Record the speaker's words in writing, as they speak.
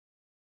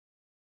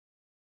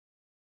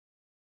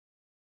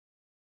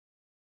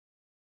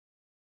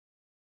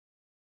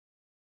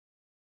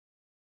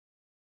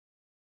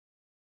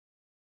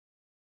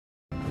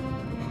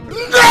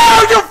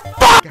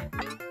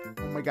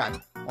my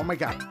god. Oh my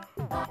god.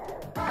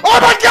 Oh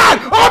my god!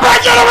 Oh my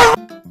god!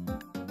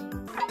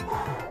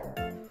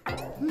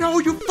 No,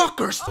 you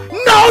fuckers!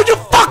 No, you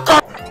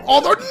fucker!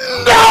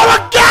 No,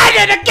 again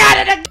and again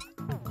and again!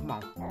 Come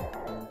on.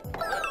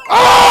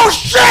 Oh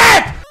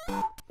shit!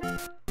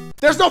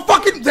 There's no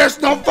fucking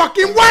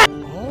way!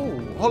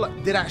 Oh, hold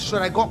on.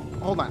 Should I go?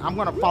 Hold on. I'm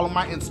gonna follow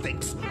my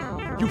instincts.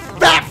 You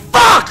fat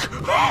fuck!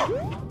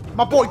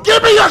 My boy,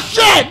 give me your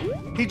shit!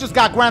 He just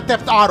got Grand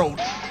Theft Auto.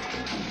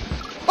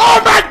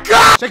 Oh my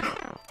god!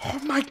 Oh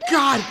my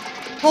god!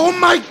 Oh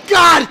my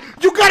god!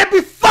 You gotta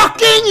be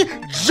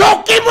fucking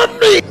joking with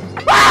me!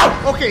 Wow!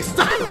 Okay,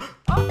 stop!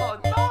 Oh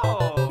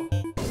no!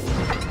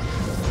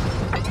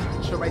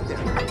 Shit right there.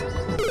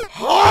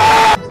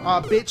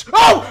 Bitch.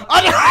 Oh!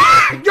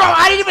 Yo,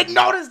 I didn't even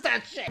notice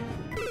that shit!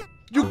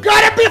 You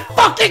gotta be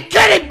fucking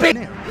kidding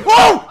me!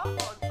 Oh!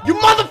 You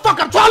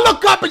motherfucker! I'm trying to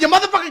look up and you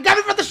motherfucker got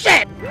me for the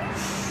shit!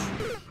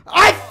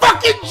 I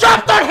fucking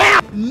jumped on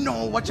him!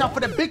 No, watch out for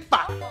the big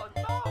fuck!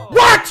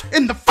 What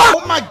in the fuck?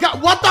 Oh my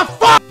god, what the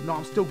fuck? No,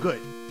 I'm still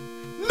good.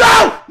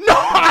 No! No!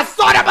 I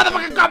saw that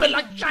motherfucker coming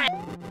like shit!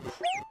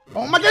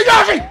 Oh my god,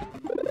 Yoshi!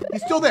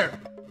 He's still there.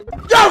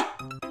 Yo!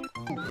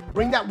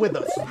 Bring that with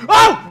us.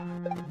 Oh!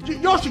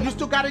 Yoshi, you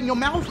still got it in your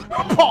mouth?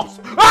 Pause.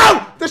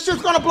 Oh! This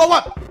shit's gonna blow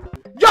up!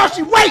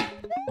 Yoshi, wait!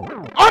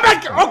 Oh my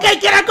god! Okay,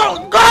 can I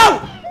go?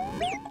 Go!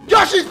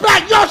 Yoshi's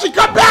back! Yoshi,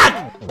 come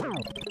back!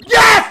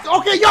 Yes!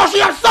 Okay,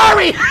 Yoshi, I'm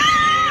sorry!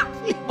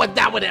 He went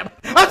down with him.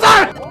 I'm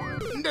sorry!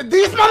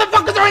 These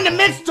motherfuckers are in the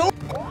midst too!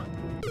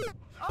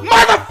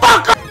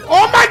 Motherfucker!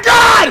 Oh my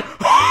god!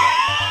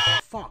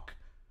 Fuck.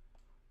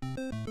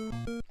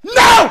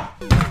 No!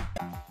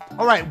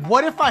 Alright,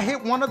 what if I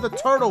hit one of the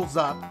turtles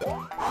up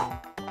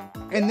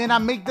and then I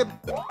make the...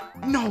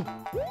 No!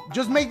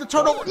 Just make the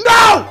turtle...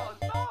 No!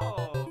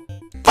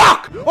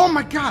 Fuck! Oh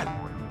my god!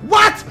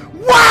 What?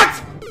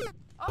 What?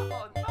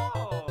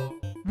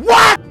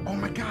 What? Oh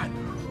my god!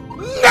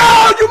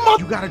 No!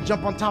 You gotta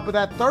jump on top of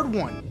that third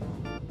one.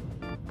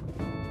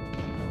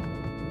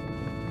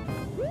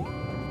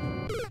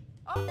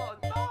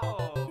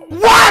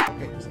 What?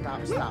 Okay,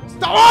 stop.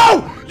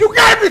 Oh! You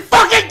gotta be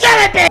fucking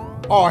kidding me!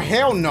 Oh,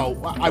 hell no.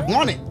 I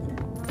want it.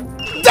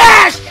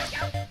 Dash!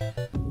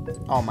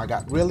 Oh my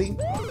god, really?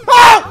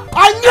 Oh!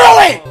 I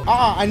knew it!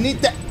 I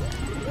need that.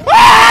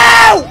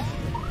 Oh!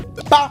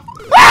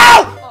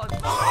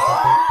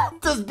 Oh!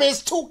 This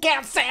bitch too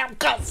can't say I'm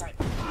cussing.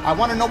 I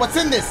want to know what's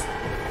in this.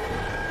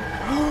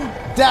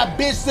 That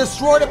bitch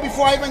destroyed it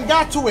before I even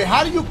got to it.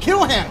 How do you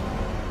kill him?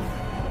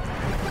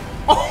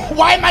 Oh,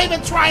 why am I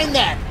even trying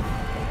that?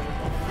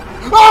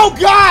 Oh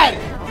god!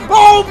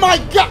 Oh my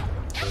god!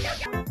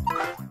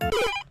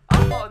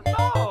 Oh no!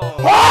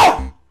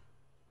 Oh!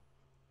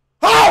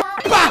 Oh!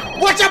 Bah!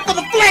 Watch out for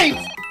the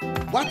flames!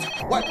 What?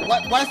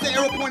 Why is the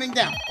arrow pointing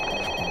down?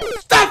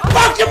 Stop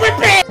fucking with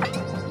me!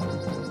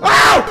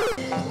 Oh!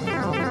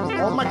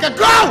 Oh my god,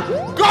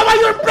 go! Go while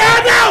you're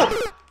bad now!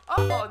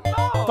 Oh no!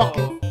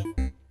 Fucking...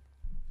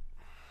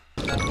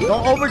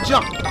 Don't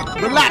overjump.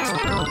 Relax.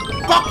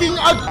 Fucking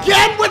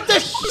again with the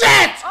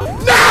shit!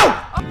 No!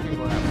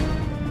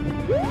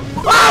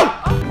 Oh!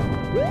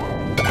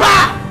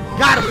 Bah!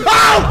 Got him!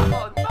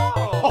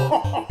 Oh!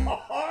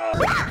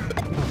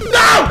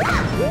 No!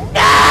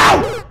 No!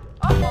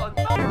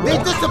 They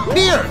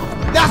disappeared!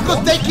 That's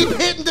because they keep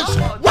hitting this.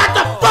 What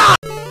the fuck?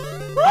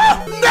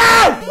 No!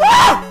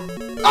 Oh!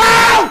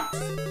 Oh!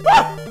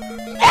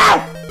 No!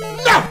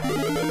 No!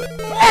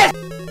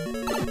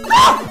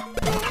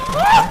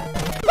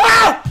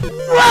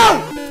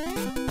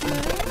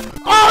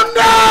 Oh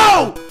no!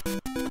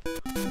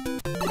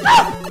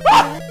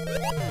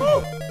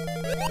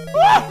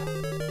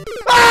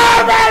 Oh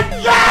my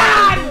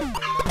god!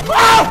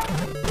 Oh!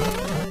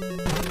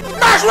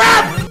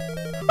 Mushroom!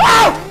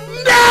 Oh!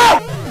 No!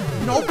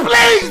 No,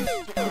 please!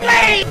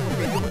 Please!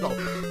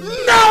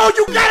 No,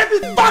 you gotta be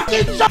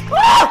fucking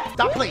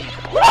stop playing!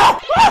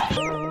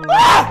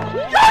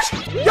 Yoshi!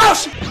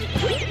 Yoshi!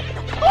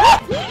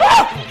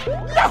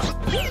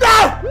 No!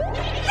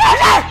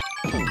 No!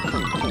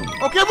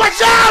 Okay,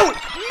 watch out!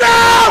 No!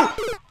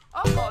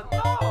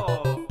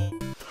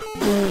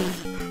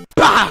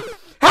 Bah!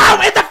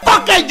 How in the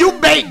fuck can you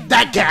make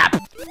that gap?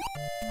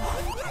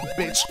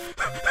 Bitch.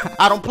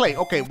 I don't play.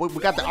 Okay, we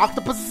got the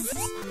octopus.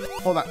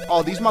 Hold on.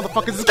 Oh, these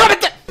motherfuckers is gonna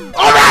get...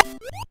 Alright!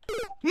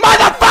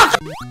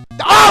 Motherfucker!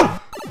 Oh!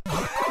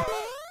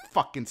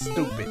 Fucking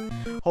stupid.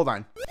 Hold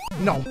on.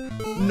 No.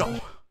 No.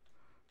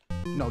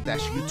 No,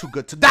 Dashie, you're too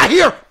good to die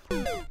here!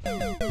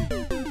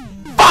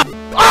 Fuck!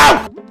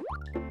 Oh!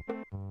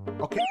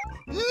 Okay.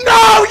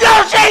 No,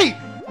 Yoshi!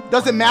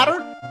 Does it matter?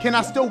 Can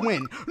I still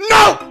win?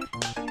 No!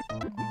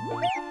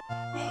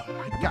 Oh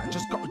my god,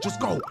 just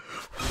go.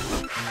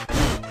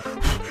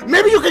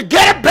 Maybe you can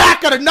get it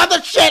back at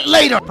another shit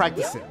later.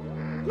 Practice it.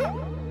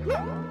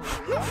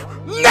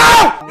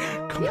 No!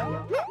 Come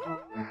on.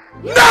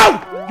 No!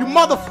 You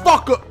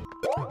motherfucker!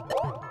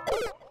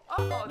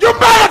 You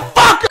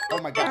motherfucker! Oh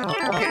my god.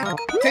 Okay.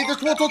 Take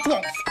this one to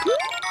once.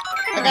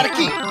 I got a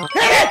key.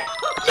 Hit it!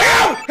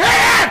 No! Hit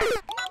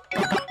it!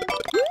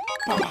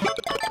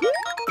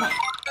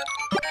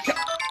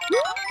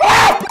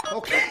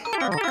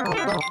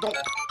 Don't.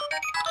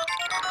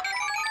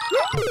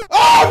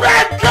 Oh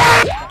my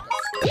God!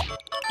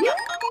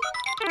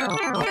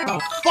 What the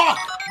fuck?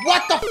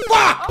 What the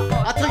fuck?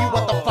 I'll tell you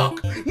what the fuck.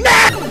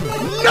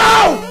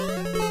 No!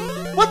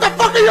 What the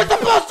fuck are you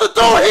supposed to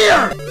do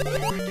here?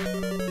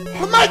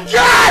 Oh my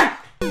God!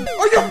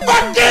 Are you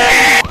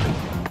fucking?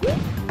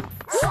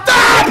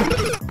 Stop!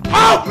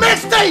 Oh,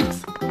 mixtapes!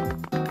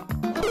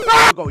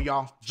 Ah! Go,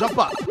 y'all. Jump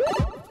up.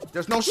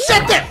 There's no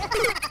shit there.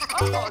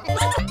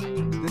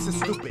 This is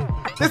stupid.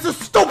 This is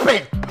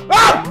stupid.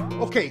 Ah!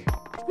 Okay.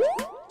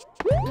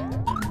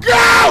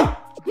 Go!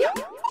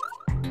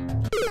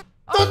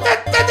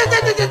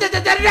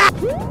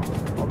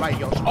 Alright,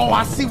 yo. Oh,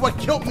 I see what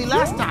killed me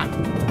last time.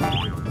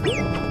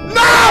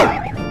 No!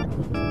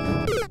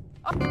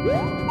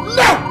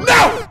 No!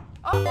 No!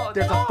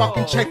 There's a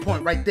fucking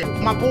checkpoint right there.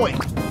 My boy.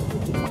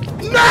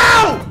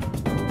 No!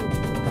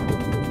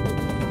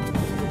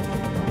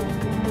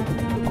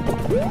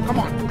 Come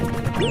on.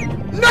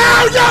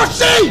 No,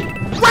 Yoshi!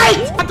 Wait!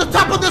 At the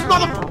top of this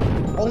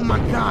motherfucker. Oh my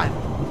God.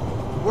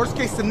 Worst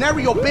case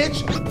scenario,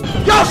 bitch.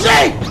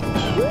 Yoshi!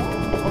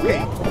 Okay,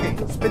 okay.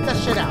 Spit that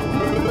shit out.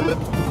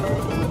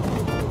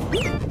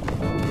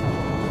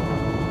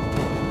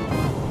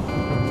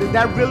 Did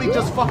that really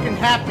just fucking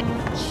happen?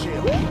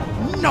 Chill.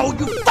 No,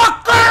 you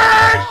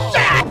fucker!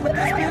 Shit!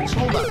 Bitch,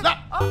 hold up.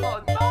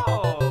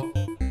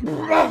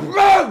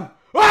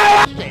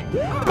 Oh, shit.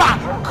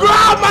 Go,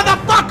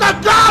 motherfucker!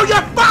 Go,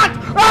 you're fucked!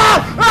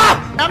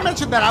 I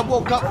mentioned that I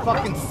woke up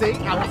fucking sick.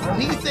 I was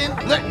sneezing.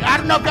 I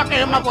don't know if y'all can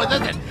hear my voice.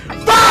 Listen.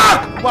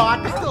 Fuck! Well, I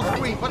can still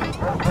scream, but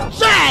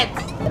shit!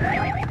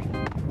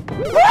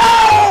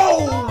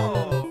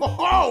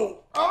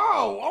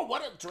 Oh,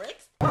 what a trick!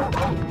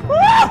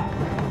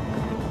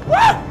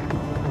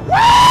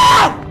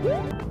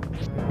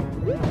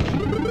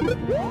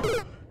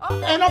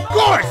 And of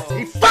course,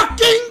 he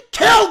fucking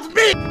killed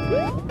me!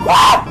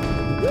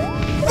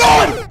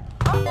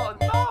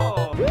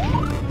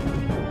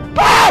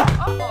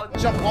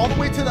 Jump all the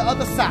way to the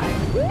other side.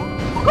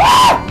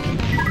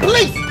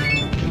 Please!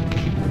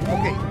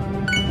 Okay.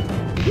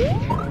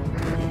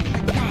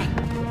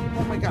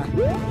 Oh my God.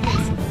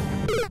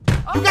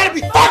 You gotta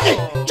be fucking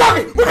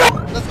joking!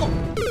 Let's go!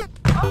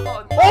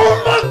 Oh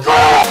my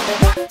God!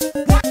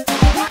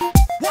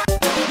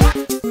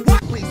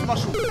 Please,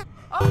 mushroom.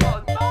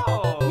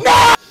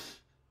 No!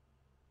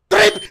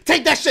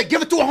 Take that shit,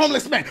 give it to a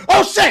homeless man.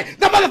 Oh shit!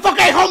 That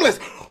motherfucker ain't homeless!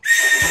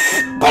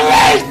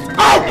 Police!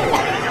 Oh!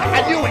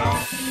 I knew it!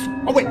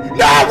 Oh wait!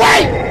 No,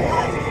 wait!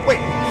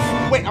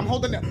 Wait, I'm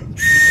holding it.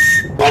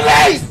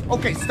 Police!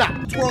 Okay, stop.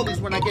 Twirlies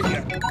when I get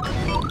here.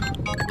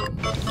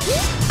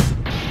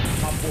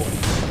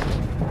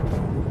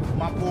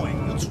 My boy,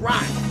 you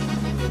try.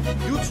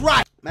 You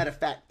try. Matter of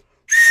fact,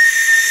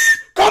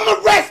 come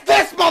arrest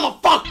this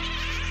motherfucker!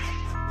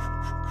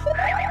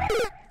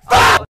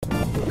 Fuck!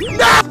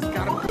 No!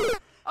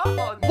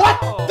 What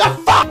the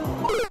fuck?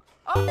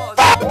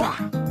 Fuck!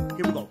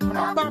 Here we go.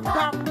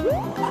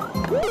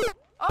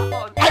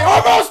 I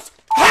almost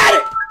had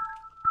it!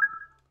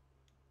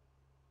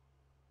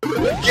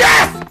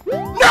 Yes!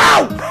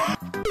 No!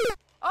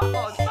 You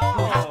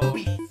have to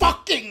be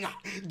fucking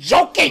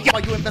joking!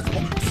 Are you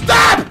invincible?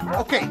 Stop!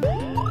 Okay.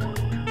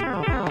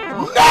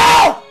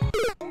 No!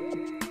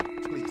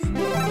 Please.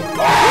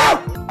 Oh!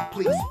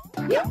 Please.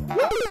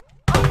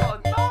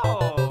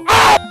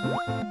 Oh!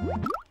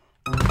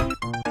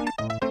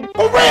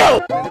 For real!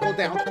 Let it go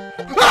down.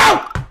 Oh!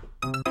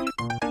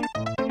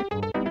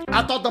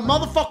 I thought the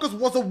motherfuckers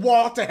was a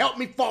wall to help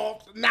me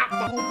fall. Not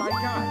fall. Oh my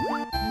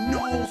God.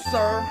 No,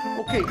 sir.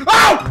 Okay.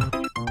 Oh!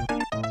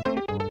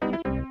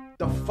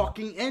 The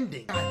fucking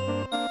ending.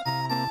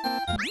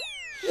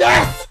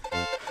 Yes!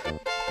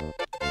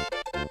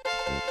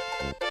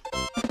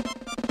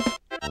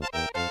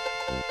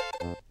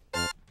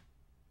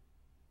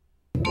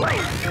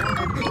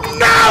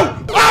 No!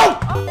 Oh!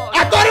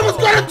 I thought it was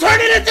gonna turn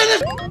it into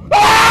this.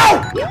 Oh!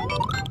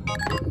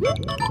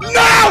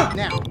 No!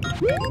 Now.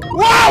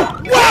 Whoa!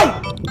 Whoa!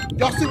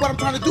 Y'all see what I'm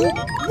trying to do?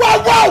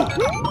 Whoa! Whoa!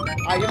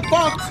 I am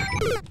fucked.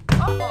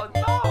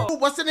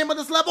 What's the name of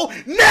this level?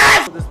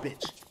 No! This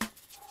bitch.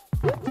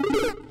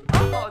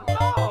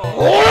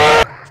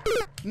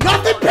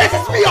 Nothing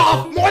pisses me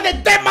off more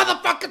than them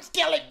motherfuckers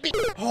killing me.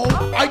 Oh,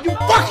 are you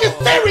fucking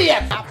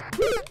serious?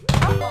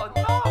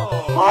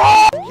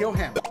 Oh. Kill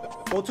him.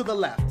 Go to the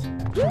left.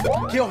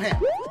 Kill him.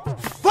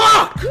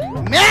 Fuck!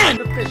 Man!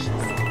 The fishes.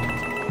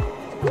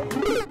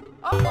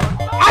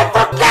 I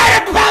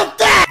forgot about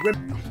that!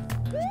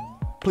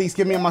 Please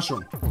give me a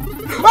mushroom.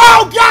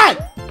 Oh God!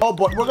 Oh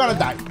boy, we're gonna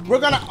die. We're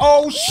gonna,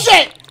 oh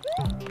shit!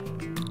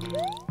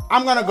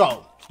 I'm gonna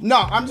go. No,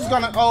 I'm just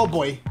gonna, oh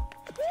boy.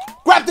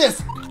 Grab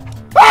this!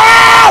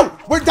 Oh!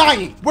 We're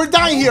dying. We're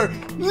dying here.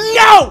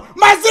 No!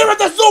 My Zero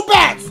the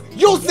Zubats!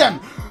 Use them!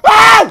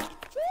 Oh!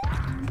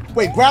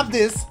 Wait, grab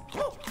this.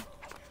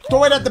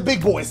 Throw it at the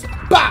big boys.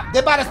 Bop!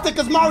 They're about as thick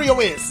as Mario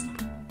is.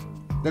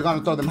 They're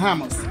gonna throw them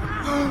hammers.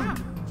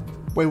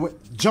 Wait.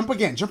 Jump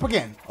again. Jump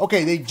again.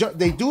 Okay, they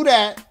do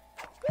that.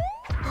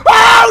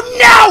 Oh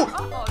no!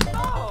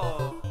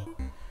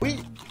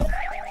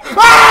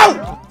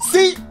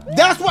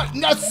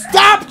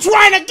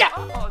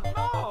 Oh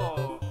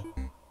no!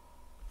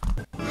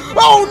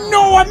 Oh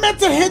no, I meant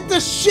to hit the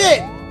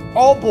shit!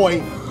 Oh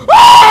boy.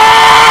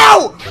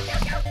 Oh!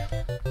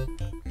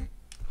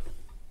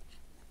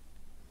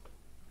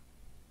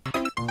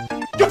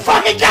 You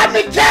fucking got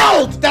me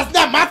killed! That's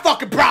not my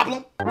fucking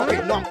problem!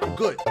 Okay, no, I'm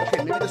good. Okay,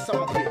 maybe there's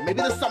something up here.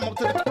 Maybe there's something up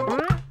to the...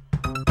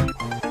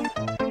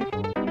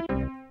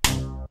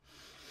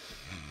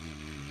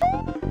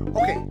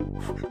 Okay.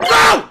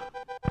 No!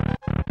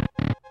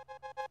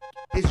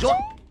 Is your...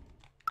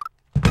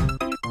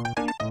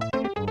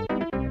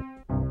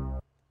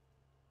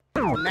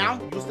 For now,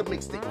 use the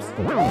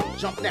mixtapes.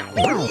 Jump now.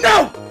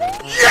 No!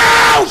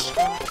 Yes!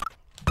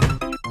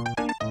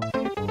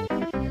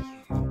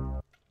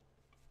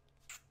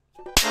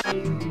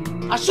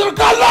 I should've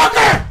gone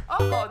longer! Oh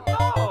no!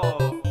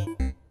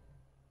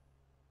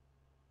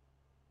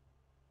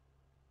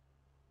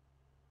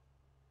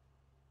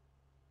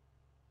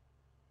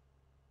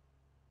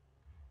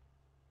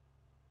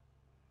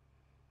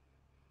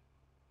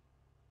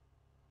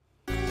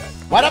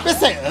 Why'd that bitch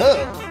say,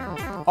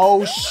 ugh?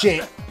 Oh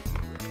shit.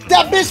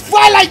 That bitch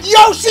fly like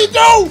Yoshi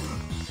do!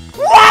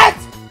 What?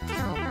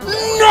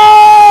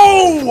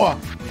 No!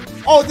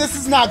 Oh, this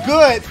is not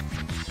good.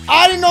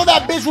 I didn't know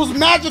that bitch was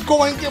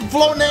magical and can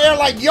float in the air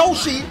like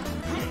Yoshi.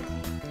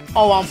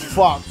 Oh, I'm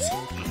fucked.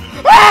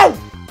 Oh!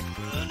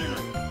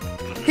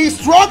 He's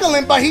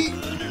struggling, but he...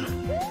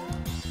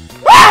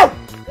 Oh!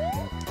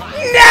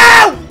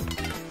 No!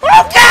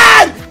 Oh,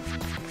 God!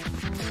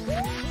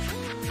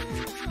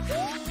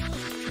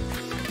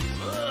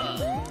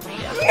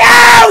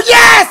 No!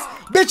 Yes!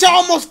 Bitch, I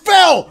almost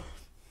fell!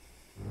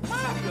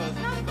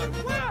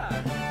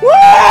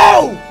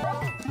 Woo!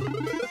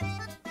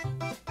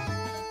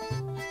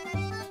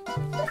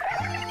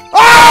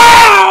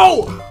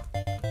 Oh!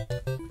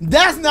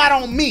 That's not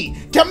on me.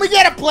 Can we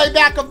get a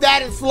playback of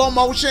that in slow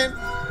motion?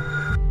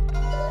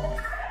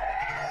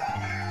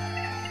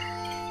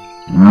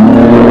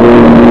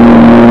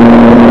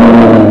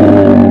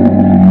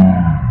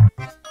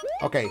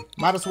 Okay,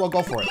 might as well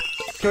go for it.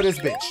 Kill this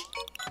bitch.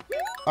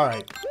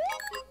 Alright.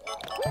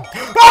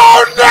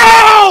 Oh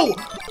no!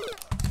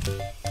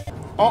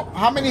 Oh,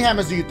 how many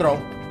hammers do you throw?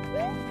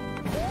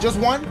 Just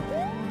one?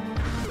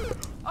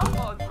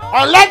 Oh no!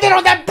 I landed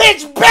on that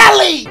bitch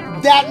belly!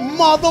 That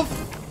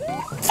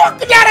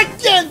motherfucker that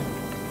again!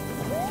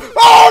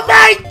 Oh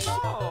my!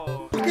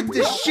 No! Look at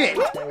this shit!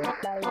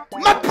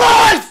 My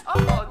boys! Oh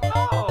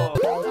no!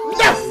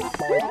 Yes!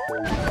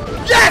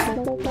 Yes!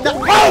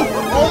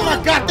 Oh my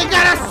god, thank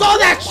god I saw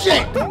that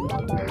shit!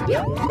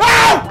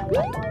 Oh!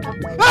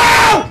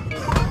 Oh!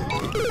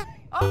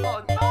 Oh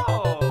no!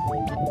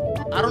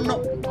 I don't know.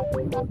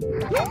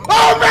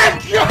 Oh my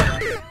god!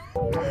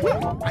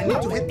 I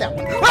need to hit that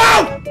one.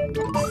 Oh!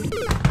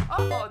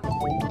 Oh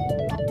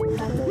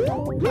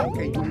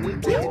Okay, you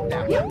need to hit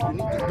that one.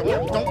 You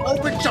need to, don't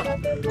open jump.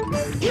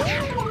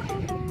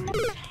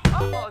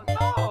 oh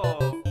no!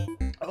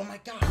 Oh my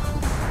god.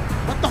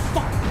 What the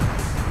fuck?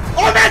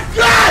 Oh my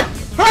god!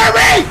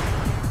 Hurry!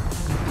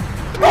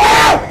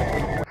 Oh!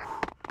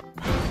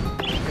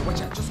 Okay,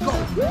 watch out, just go.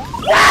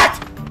 What?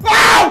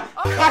 Oh!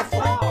 I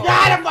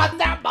forgot about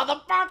that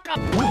motherfucker!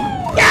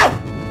 No!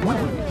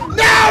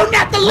 No,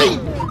 not the lead!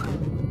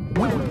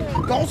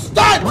 Don't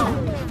stun!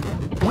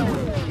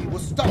 He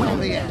was stuck on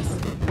the ass.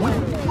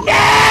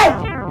 No!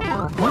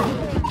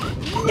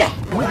 No!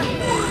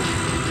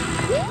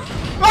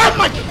 Oh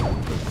my...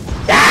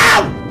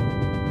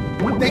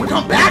 No! They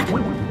come back!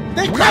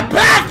 They come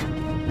back!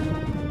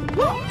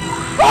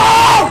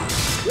 Oh!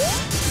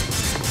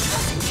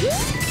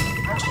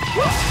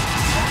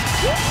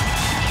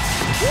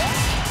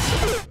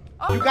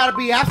 You gotta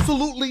be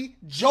absolutely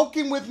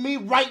joking with me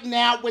right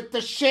now with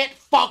the shit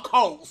fuck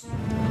hoes.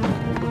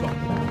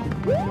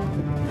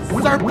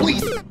 Sir,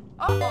 please.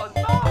 Oh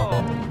no!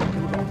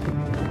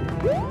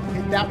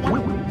 Hit that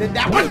one. Then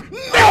that one.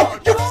 No!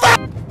 You fuck!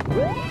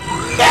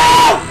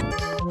 No!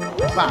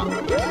 Wow.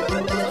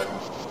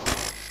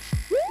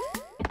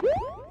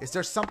 Is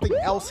there something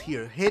else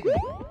here hidden?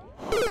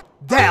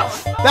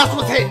 Dells! That's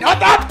what's hidden! Not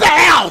the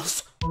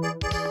hells!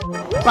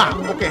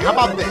 Wow. Okay, how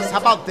about this? How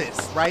about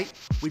this, right?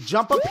 We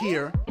jump up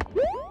here,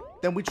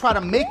 then we try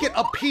to make it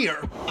appear,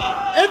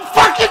 and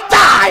fucking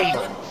die!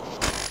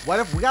 What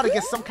if we gotta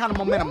get some kind of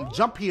momentum?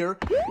 Jump here,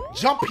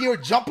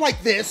 jump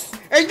like this,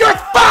 and you're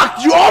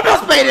fucked! You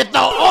almost made it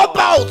though!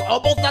 Almost!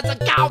 Almost doesn't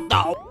count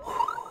though!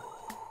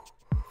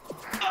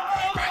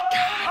 Oh my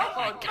god, oh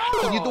my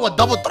god. Can you do a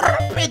double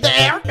trip in the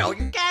air? No,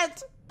 you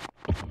can't!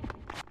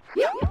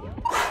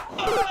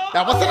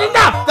 That wasn't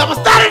enough! That was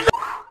not enough!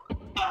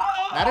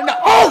 Not enough.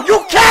 Oh,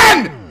 you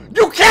can!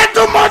 You can't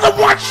do more than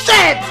one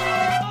shit!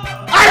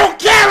 I don't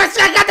care! It's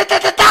I got the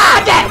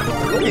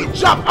okay,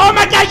 jump! Oh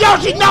my god,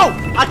 Yoshi, no!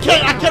 I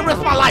can't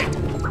risk my life!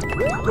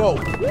 Go.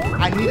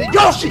 I needed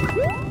Yoshi!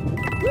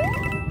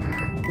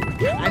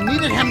 I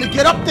needed him to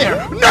get up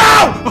there!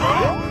 No!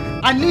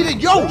 I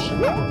needed Yoshi!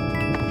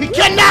 He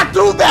cannot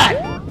do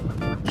that!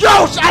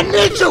 Yoshi, I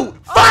need you!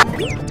 Fuck!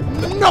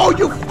 No,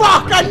 you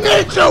fuck! I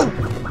need you!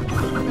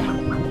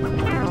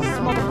 This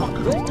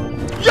motherfucker.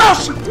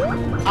 Yoshi!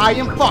 I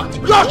am fucked.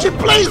 Yoshi,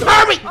 please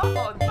hurry!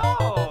 Oh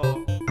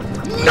no!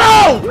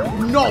 No!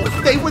 No,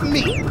 stay with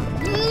me.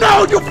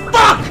 No, you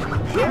fuck!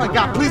 Oh my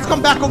god, please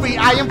come back over here.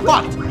 I am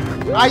fucked.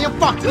 I am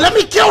fucked. Let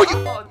me kill you!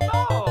 Oh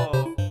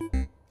no!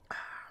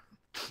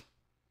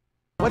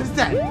 What is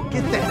that?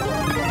 Get that.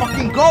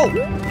 Fucking go!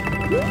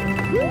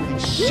 Holy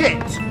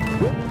shit!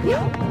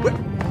 Wait,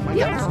 oh my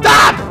god.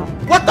 Stop!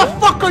 What the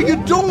fuck are you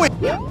doing?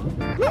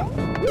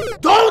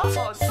 Don't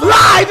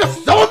slide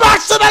so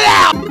much to the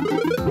left!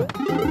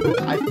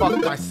 I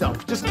fucked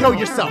myself. Just kill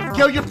yourself.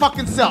 Kill your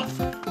fucking self.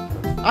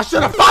 I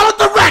should have followed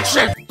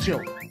directions!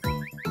 Chill.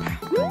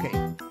 Okay.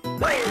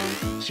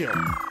 Chill.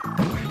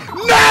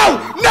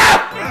 No! No!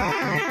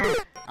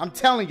 I'm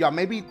telling y'all,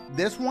 maybe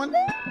this one?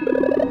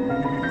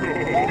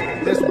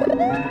 This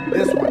one.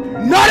 This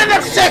one. None of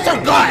them shits are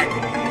good!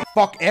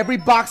 Fuck every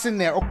box in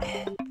there.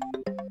 Okay.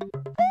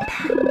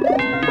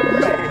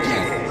 No,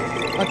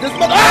 yes. Like this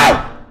mother.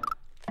 Oh!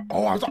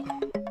 Oh,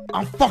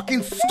 I'm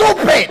fucking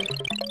stupid!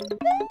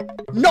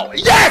 No,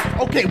 yes!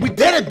 Okay, we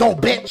did it though,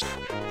 bitch!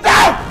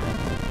 No!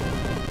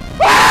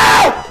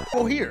 Oh!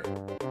 Go here.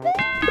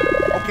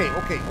 Okay,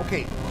 okay,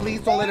 okay.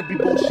 Please don't let it be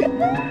bullshit.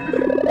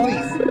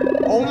 Please.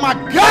 Oh my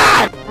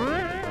god!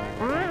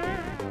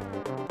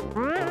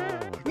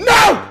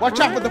 No! Watch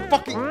out for the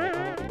fucking...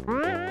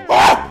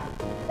 Oh!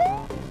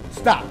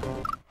 Stop.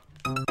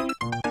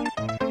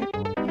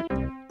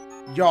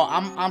 Yo,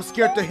 I'm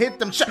scared to hit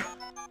them.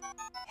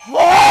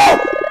 Oh!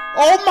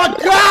 Oh my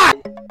god!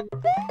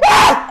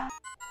 Oh!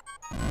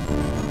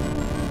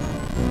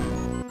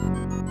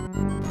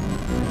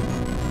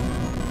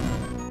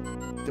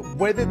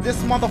 Where did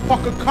this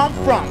motherfucker come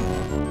from?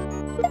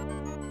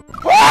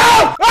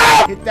 Oh!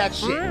 Oh! Hit that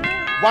shit.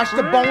 Watch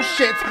the bone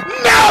shits.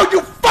 No,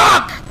 you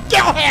fuck!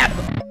 Kill him!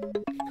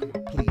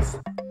 Please.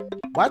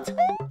 What?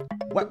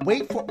 What?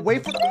 Wait for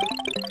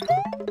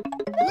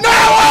No!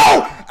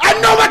 I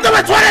know what they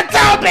were trying to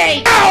tell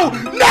me! No!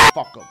 No!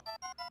 Fuck him.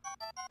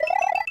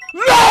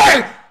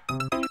 Lord!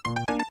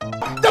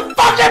 The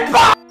fucking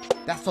fuck!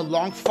 That's a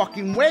long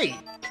fucking way.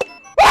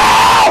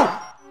 Oh!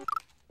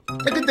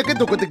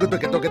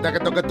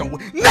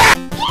 No!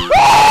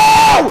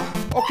 Oh!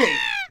 Okay.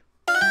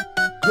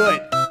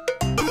 Good.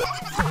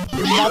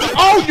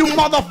 Oh, you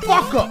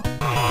motherfucker!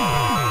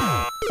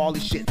 All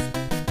these shits.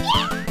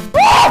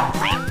 Oh!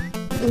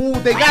 Ooh,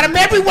 they got him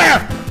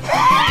everywhere!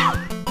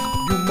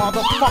 You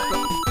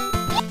motherfucker!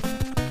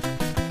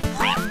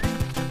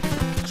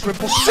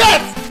 Triple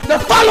shit! They're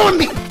following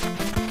me!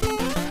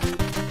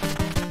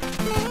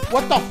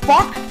 What the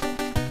fuck?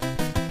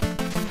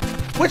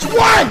 Which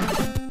one?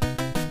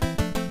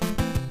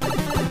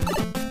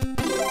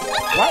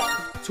 What?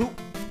 Too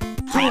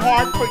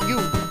hard for you.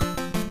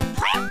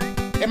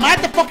 Am I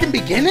at the fucking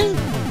beginning?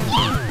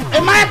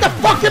 Am I at the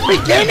fucking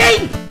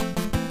beginning?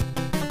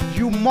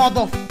 You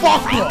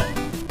motherfucker!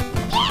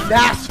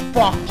 That's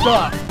fucked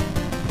up.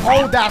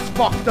 Oh, that's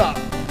fucked up.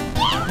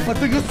 But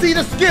do you see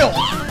the skills?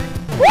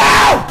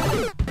 Woo!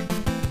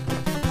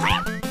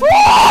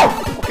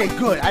 Woo! Okay,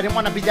 good. I didn't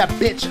want to be that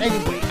bitch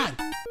anyway.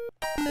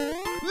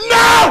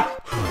 No!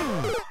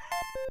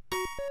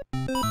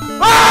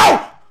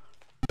 Oh!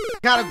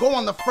 Gotta go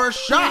on the first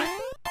shot.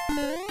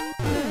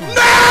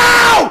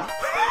 No!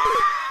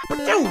 But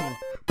dude,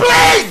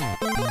 please!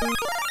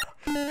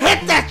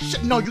 Hit that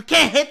shit. No, you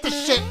can't hit the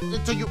shit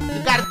until you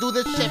gotta do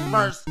this shit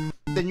first.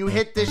 Then you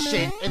hit this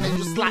shit and then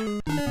you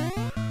slide.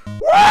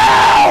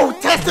 Whoa!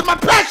 Testing my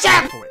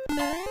patience!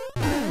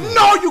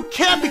 No, you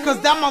can't because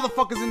that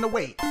motherfucker's in the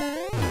way.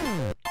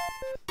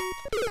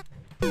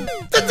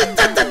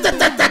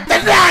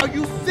 Are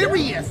you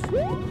serious?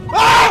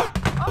 Oh!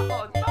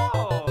 Oh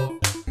no!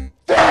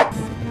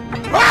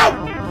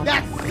 Oh!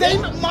 That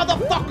same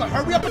motherfucker!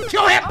 Hurry up and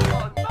kill him!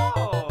 Oh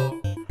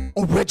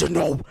no!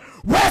 Original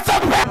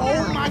recipe!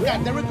 Oh my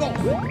god, there it goes!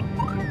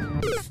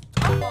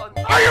 Oh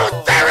no! Are you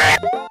serious?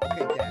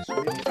 Okay, Dashie.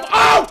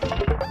 Oh!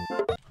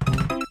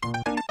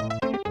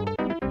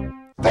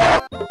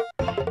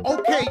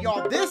 Okay,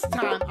 y'all, this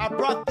time I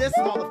brought this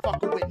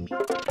motherfucker with me.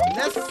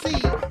 Let's see.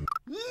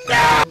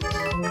 No!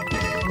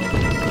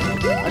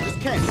 I just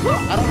can't.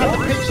 I don't have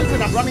the pictures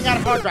and I'm running out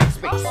of hard drive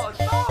space.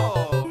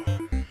 Oh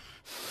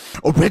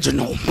no!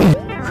 Original.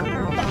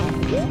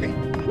 Okay.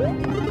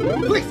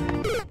 Please.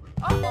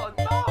 Oh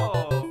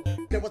no!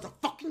 There was a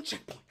fucking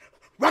checkpoint.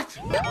 Right.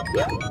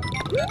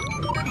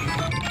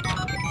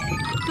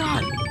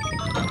 God.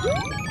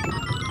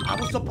 I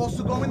was supposed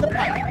to go in the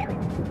pipe.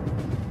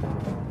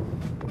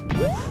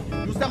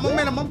 Use that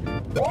momentum.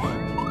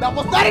 That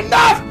was not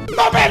enough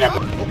momentum.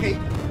 Okay.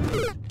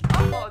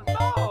 Oh no!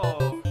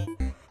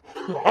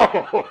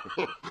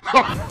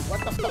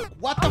 What the fuck?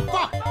 What the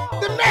fuck?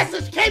 The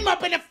message came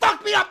up and it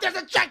fucked me up. There's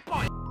a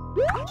checkpoint.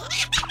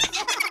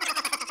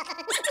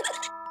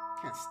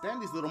 Can't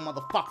stand these little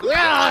motherfuckers.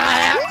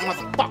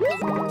 Motherfuckers.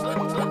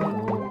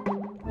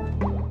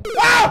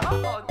 Oh!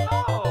 Oh no!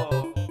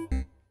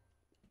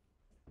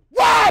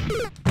 What?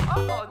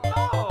 Oh no!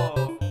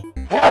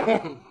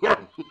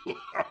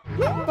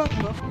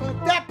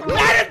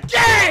 Not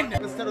again!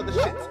 Instead of the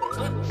shit.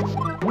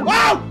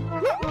 Wow!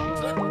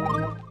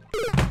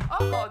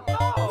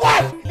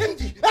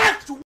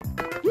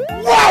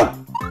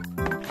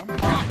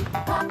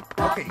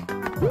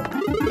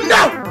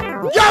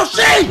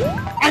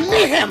 I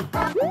need him!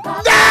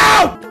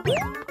 No!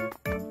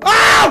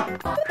 Ow!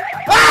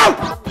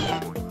 Ow!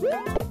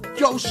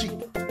 Yoshi!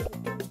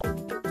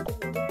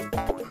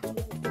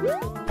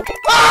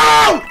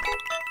 Oh!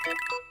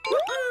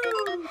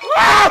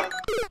 Oh!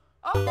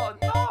 Oh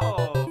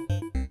no!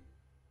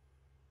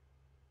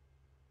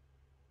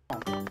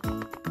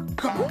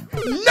 Come on.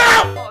 No!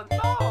 Oh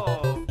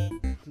no!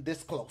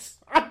 This close.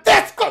 I'm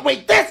this close.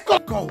 Wait, this close.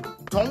 Go.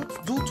 Don't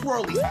do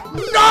twirlies.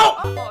 No!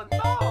 Oh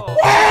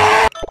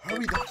no!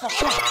 Hurry the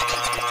fuck up.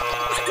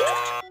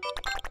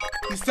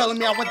 He's telling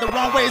me I went the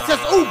wrong way. It says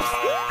oops.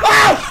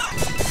 Oh!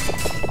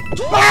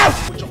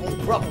 Oh! With your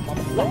own brother,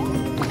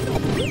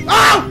 motherfucker.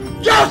 Oh!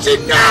 Yoshi,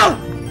 no!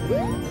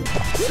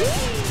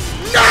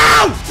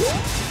 No!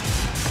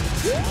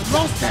 I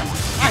lost him.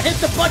 I hit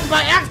the button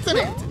by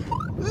accident.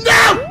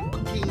 No!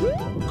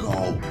 Go.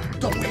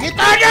 Don't hit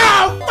the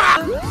no!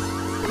 Fuck!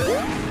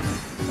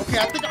 Okay,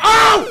 I think.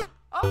 Oh!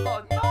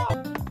 Oh no!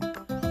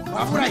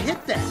 Why would I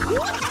hit that?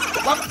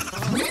 What?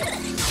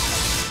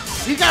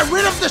 He got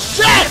rid of the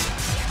shit!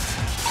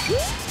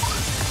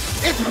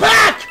 It's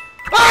back!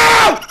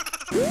 Oh!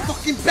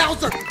 Fucking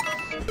Bowser!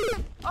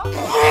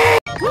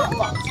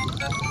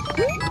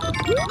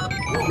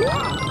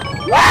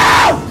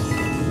 Oh!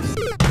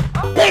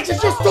 Bitch,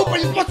 it's just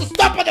stupid! You're supposed to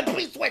stop on the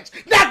pre-switch!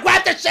 Now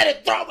grab the shit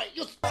and throw it!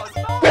 You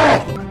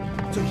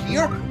to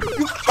here?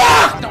 You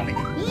fucked on it!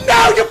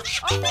 No, you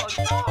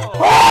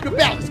oh, your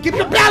balance! Keep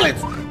your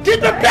balance!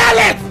 Keep your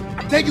balance!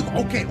 There you go.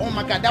 Okay, oh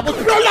my god, that was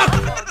pure luck!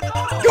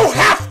 You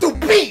have to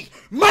be!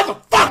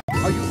 Motherfucker!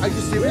 Are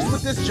you serious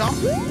with this jump?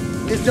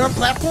 Is there a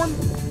platform?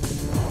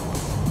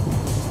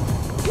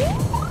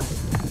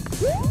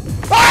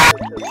 Ah!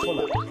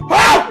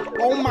 Oh!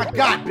 Oh my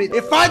god, bitch.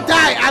 If I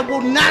die, I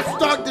will not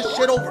start this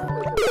shit over.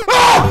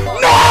 Oh!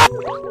 No!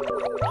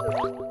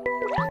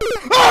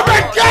 Oh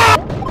my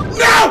god!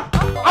 No!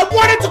 I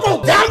wanted to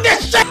go down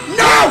this shit!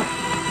 No!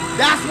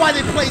 That's why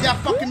they play that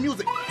fucking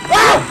music.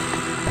 Oh!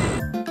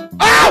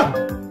 Oh!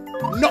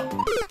 No!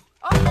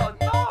 Oh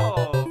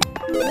no!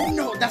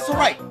 No, that's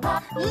alright.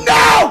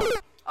 No!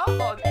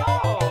 Oh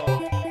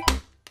no!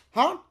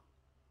 Huh?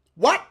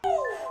 What?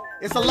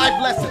 It's a life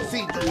lesson.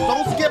 See,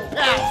 don't skip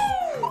past.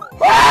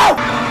 Oh!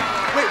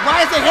 Wait,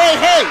 why is it hey,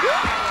 hey?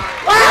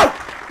 Oh!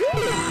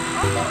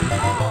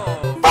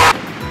 Fuck!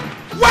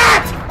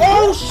 What?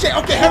 Oh shit!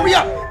 Okay, hurry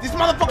up! These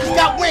motherfuckers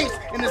got wings,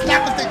 and it's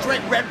not because they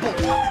drank Red Bull.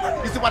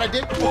 You see what I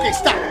did? Okay,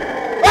 stop.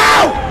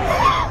 Oh!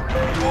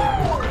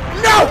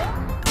 No!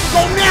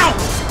 Go now!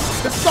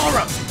 The star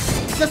up!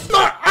 The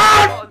star!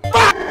 Oh!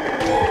 Fuck!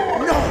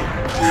 No!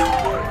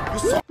 You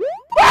saw.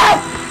 Oh!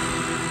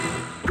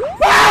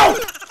 Oh!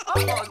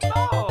 Oh no!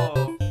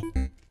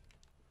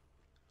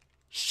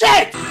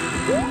 Shit!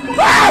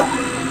 Oh!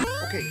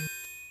 Okay.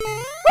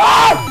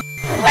 Oh!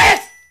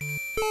 Please!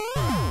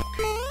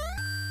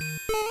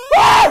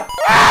 Oh!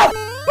 Oh!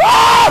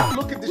 Oh!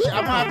 Look at this shit.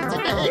 I'm gonna have to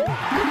take a hit.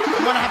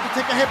 I'm gonna have to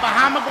take a hit, but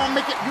how am I gonna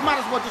make it? You might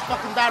as well just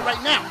fucking die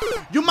right now.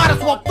 You might as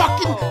well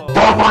fucking.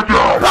 Oh my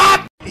god!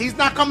 Bob! He's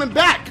not coming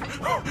back.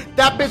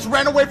 That bitch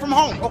ran away from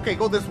home. Okay,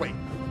 go this way.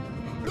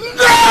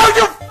 No,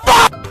 you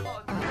fuck!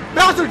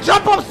 Bowser,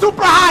 jump up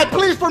super high,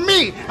 please, for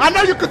me. I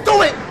know you could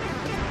do it.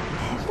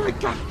 Oh my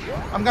god.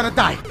 I'm gonna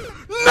die.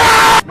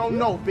 No! No,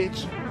 no,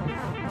 bitch.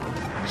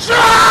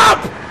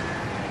 Jump!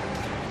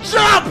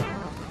 Jump!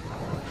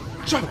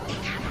 Jump!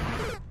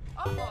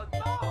 Oh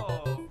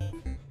no!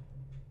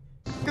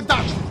 Good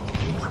dodge.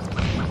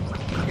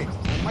 Okay,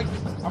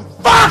 I'm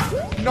fucked!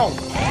 No.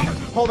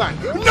 Hold on.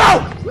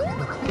 No!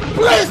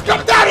 Please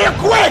come down here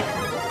quick!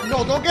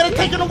 No, don't get it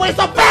taken away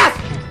so fast!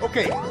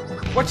 Okay,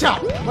 watch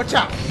out, watch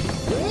out.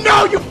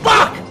 No, you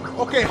fuck!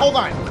 Okay, hold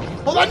on.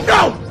 Hold on,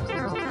 no!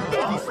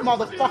 These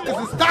motherfuckers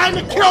is dying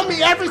to kill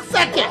me every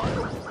second!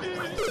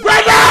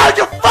 Right now,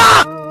 you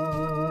fuck!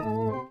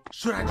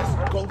 Should I just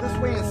go this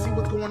way and see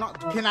what's going on?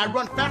 Can I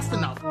run fast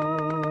enough?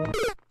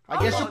 I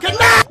guess you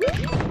cannot!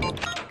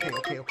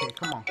 Okay,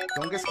 come on.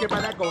 Don't get scared by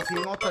that ghost, he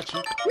ain't gonna touch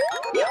you.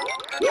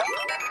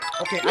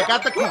 Okay, I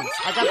got the coins,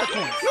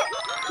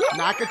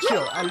 Now I can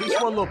chill, at least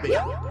for a little bit.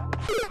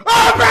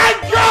 Oh my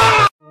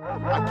god!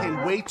 I came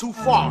way too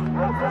far. Oh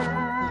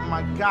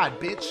my god,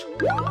 bitch.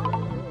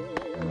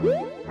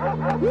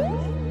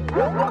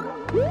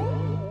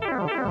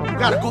 You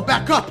gotta go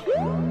back up.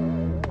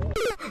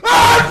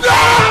 Oh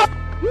no!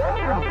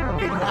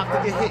 Okay, you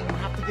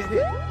have to get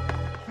hit,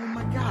 Oh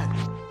my god.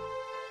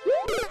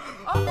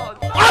 Oh no!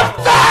 I'm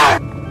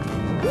dead!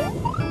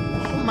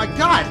 Oh my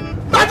god!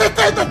 Not the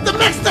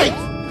mixtape!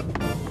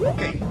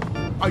 Okay,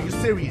 are you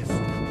serious?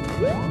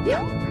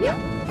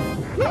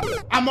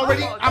 I'm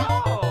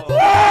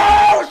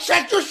oh,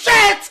 check your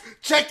shit!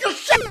 Check your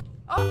shit!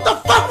 The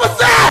fuck was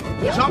that?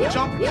 Jump.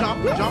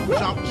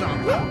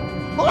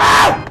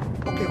 Oh!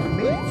 Okay, we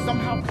made it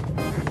somehow.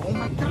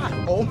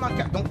 Oh my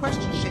god, don't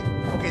question shit.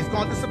 Okay, it's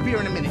gonna disappear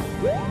in a minute.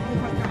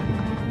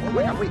 Oh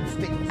my god, wait,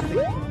 stay.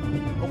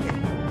 Okay,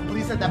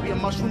 please let that be a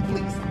mushroom,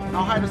 please.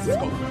 How high does this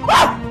go?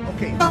 Ah!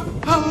 Okay.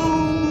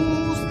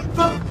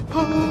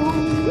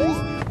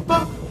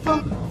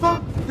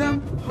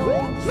 Them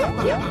hoes.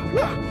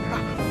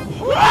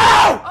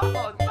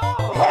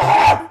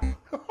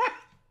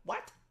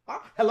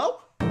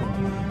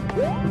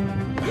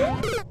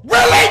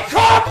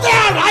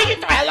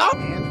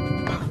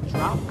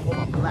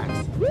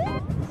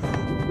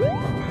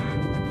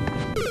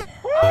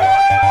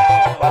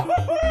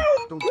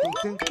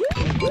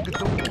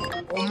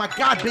 my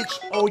god, bitch.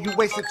 Oh, you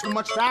wasted too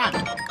much time.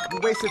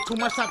 You wasted too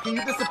much time. Can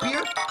you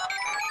disappear?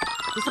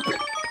 Disappear.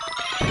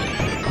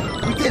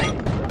 We did it.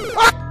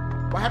 Ah!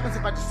 What happens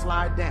if I just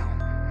slide down?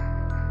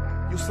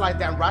 You slide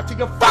down right to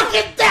your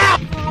fucking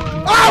down!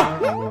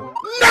 Oh!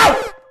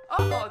 No!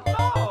 Oh no!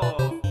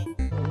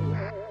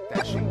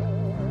 Dashie.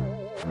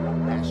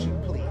 Dashie,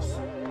 please.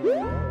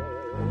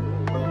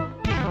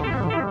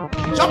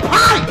 Jump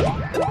high!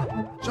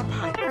 Jump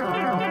high.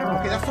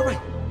 Okay, that's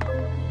alright.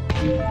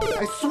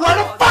 I swear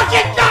to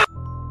fucking God!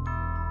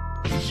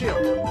 Chill.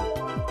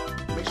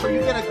 Make sure you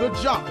get a good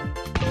jump.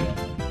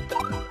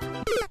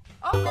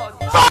 Oh no!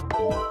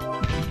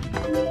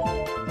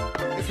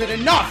 Is it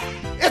enough?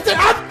 Is it?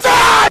 I'm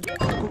done!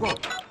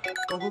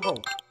 Go.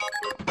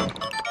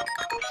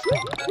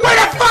 Where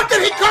the fuck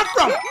did he come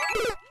from?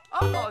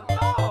 Oh no!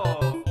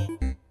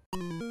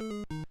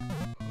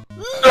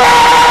 No!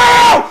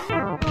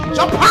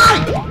 Jump high!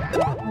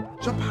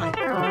 Jump high.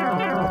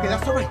 Okay,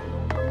 that's alright.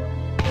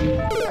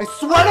 I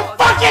swear to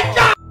fucking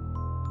God!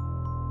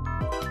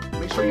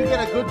 Make sure you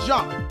get a good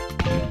jump.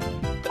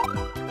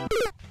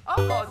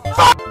 Oh no!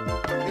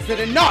 Is it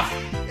enough?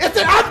 Is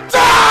it? I'm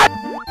done!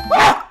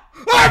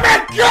 Oh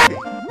my God!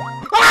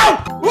 Oh!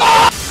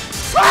 Oh!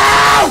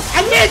 Oh! I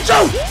need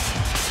you!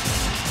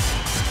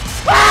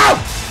 Oh!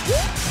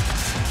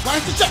 Why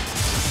is the shit?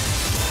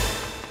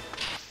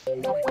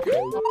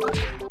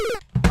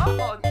 Oh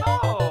no!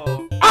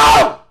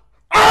 Oh!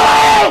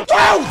 Oh!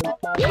 Oh!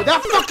 With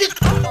that fucking...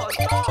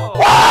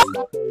 Oh!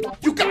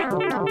 You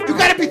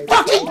gotta be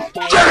fucking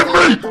kidding me!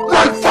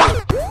 Right fuck!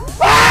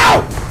 Oh!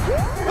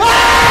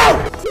 Oh!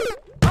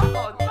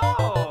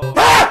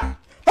 Ah!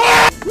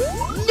 Ah!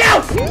 No!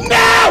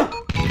 No!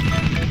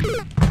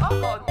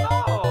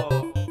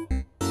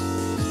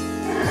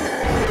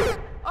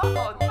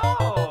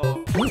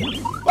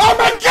 Oh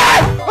my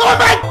God! Oh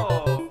my...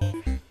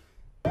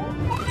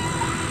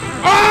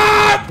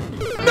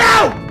 No!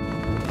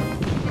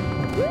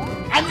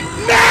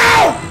 No!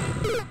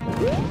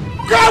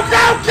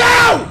 Go!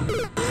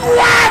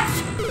 What?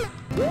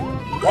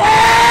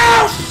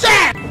 Oh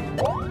shit!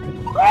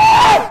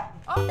 Oh!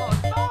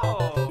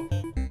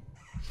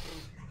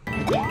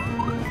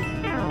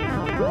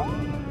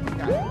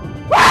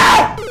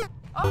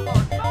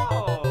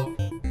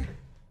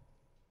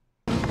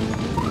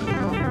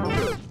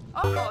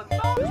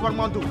 That's what I'm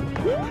gonna do.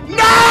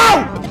 No!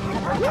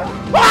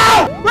 Oh!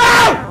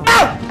 Oh!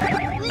 Oh!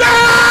 No!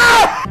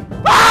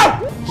 Oh!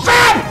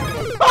 Shit!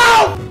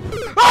 Oh!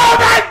 Oh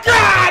my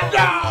God!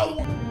 No!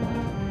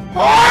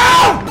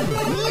 Oh!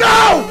 No!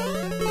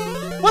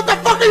 What the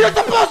fuck are you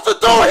supposed to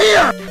do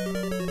here?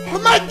 Oh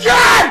my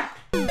God!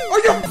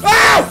 Are you?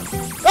 Ow!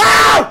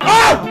 Ow!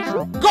 Oh!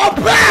 Go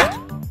back!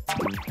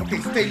 Okay,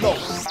 stay low.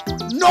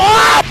 No!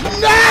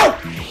 No!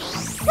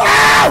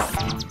 Ow!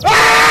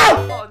 Ow!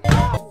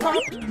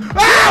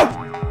 Ow!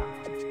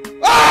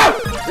 Oh!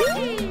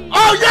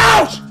 Oh,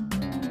 Yosh!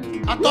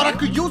 I thought I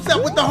could use that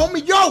with the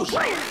homie Yosh!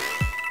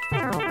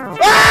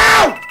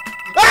 Ow!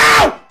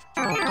 Ow!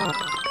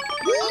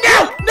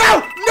 No!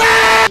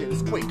 Shit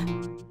is quick.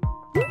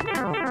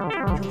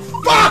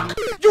 Fuck!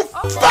 You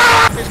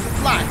fuck! Fish will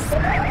fly.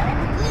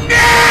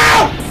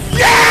 No!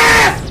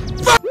 Yes!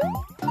 Fuck!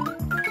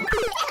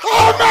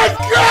 Oh my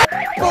God!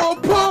 Oh!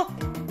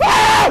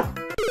 Wow!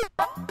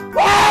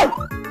 Wow!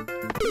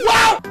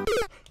 Wow!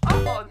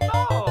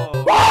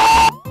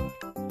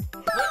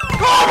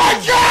 Oh my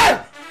God!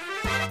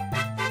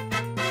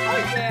 Oh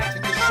yeah!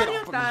 Take this shit off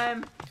of me. Time.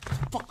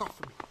 Fuck off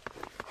of me.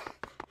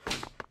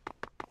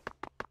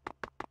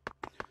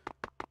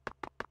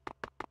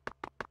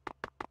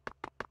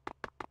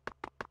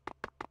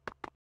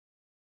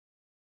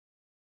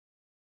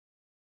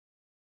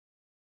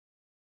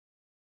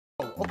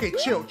 Okay,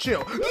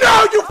 chill. No,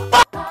 you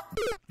fuck!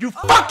 You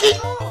fucking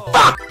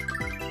fuck!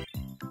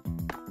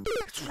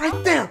 It's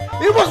right there.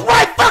 It was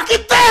right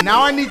fucking there.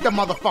 Now I need the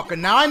motherfucker.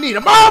 Now I need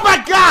him. Oh my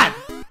God!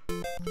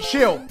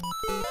 Chill.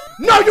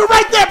 No, you're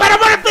right there, but I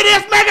want to finish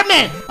this Mega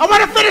Man. I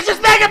want to finish this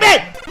Mega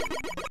Man.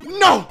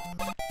 No.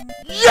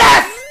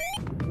 Yes.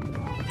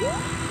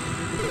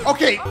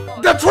 Okay,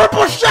 the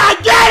triple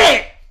shot. Get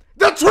it?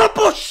 The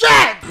triple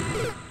shot.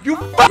 You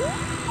fuck.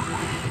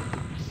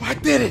 I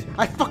did it!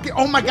 I fucking...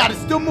 Oh my God, it's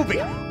still moving!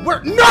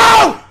 Where...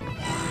 No!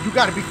 You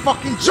gotta be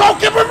fucking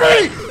joking with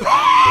me!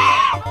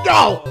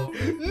 No!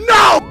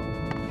 No!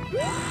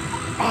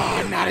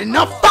 Oh, not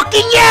enough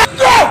fucking yet!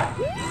 No!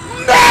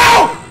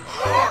 No!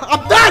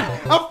 I'm done!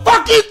 I'm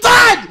fucking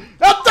done!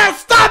 I'm done!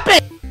 Stop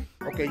it!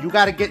 Okay, you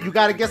gotta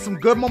get some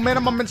good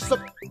momentum. I'm in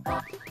some...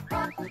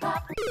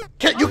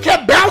 You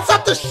can't bounce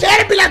up the shit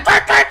and be like...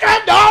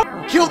 No!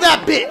 Kill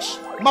that bitch!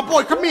 My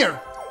boy, come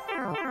here!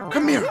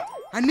 Come here!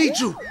 I need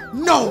you!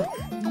 No!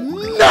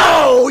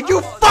 No! You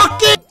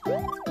fucking...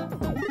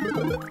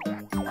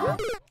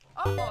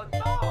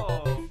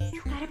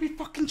 You gotta be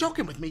fucking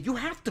joking with me. You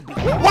have to be.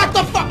 What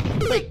the fuck?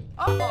 Wait.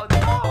 Oh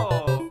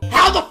no!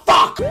 How the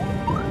fuck?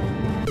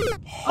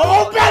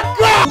 Oh my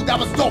God! Dude, that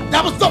was dope.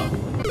 That was dope.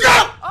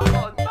 Go!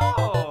 Oh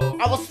no!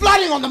 I was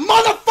sliding on the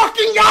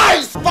motherfucking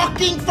ice!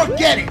 Fucking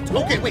forget it!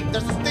 Okay, wait,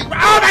 there's this thing.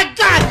 Oh my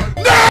God!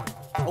 No!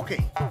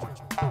 Okay.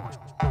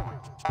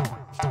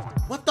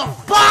 What the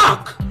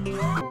fuck?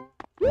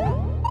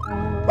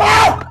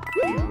 Oh!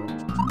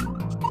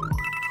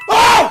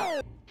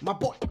 Oh! My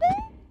boy.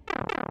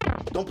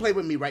 Don't play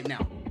with me right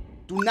now.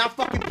 Do not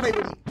fucking play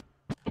with me.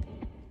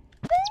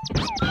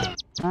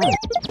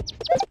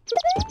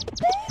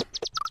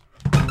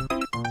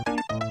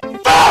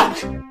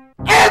 Fuck!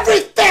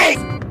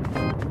 Everything!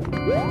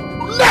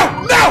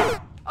 No!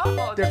 No!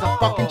 Oh, There's no. a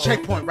fucking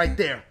checkpoint right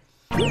there.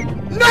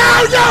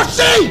 No,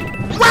 Yoshi!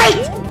 Wait!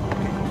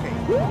 Okay.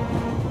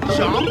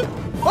 Jump.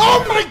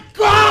 Oh my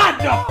god!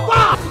 The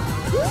fuck!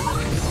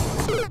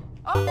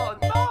 Oh,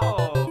 no.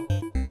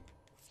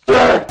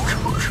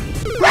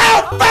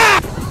 Help!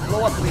 Back!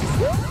 Blow up, please.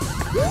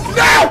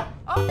 No!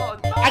 Oh, no.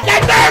 I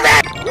get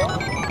nervous!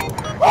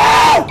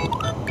 Oh!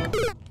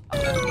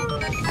 Oh!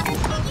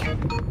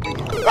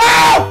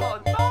 Oh,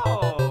 no.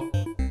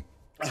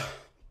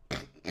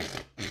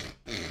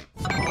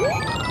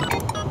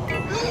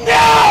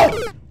 No!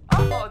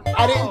 Oh, no.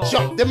 I didn't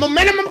jump. The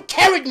momentum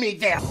carried me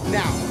there.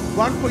 Now,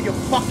 run for your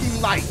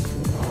fucking life.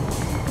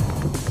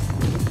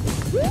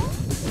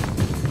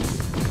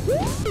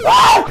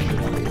 Oh!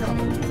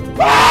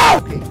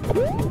 Oh!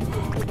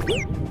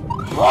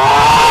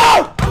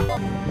 Oh!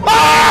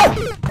 Oh!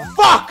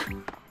 Fuck!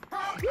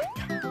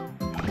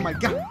 Oh my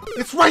god.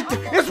 It's right there.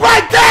 It's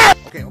right there!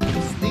 Okay,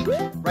 okay. Sneak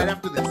right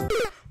after this.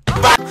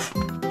 Fuck!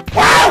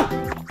 Oh!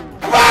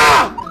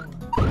 Oh!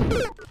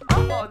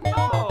 Oh, no.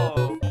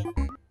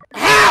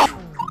 How?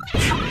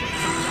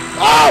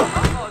 Oh!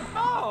 Oh,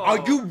 no. Are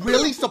you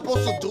really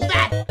supposed to do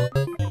that?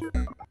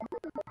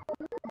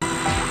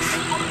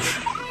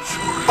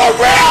 For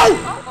real?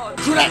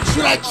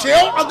 Should I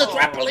chill on the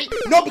trampoline?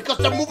 No, because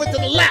they're moving to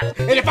the left.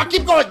 And if I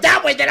keep going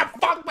that way, then I'm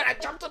fucked when I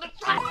jump to the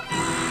side.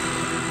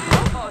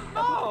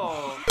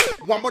 Oh,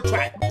 no. One more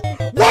try.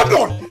 One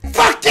more!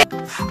 Fuck it!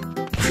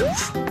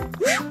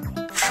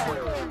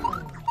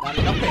 Not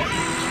enough there.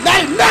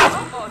 Not enough!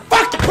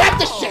 Fuck it! Grab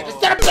this shit!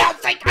 Instead of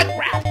bouncing, I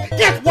grab.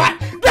 Guess what?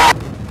 No!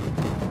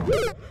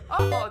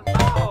 Oh, no.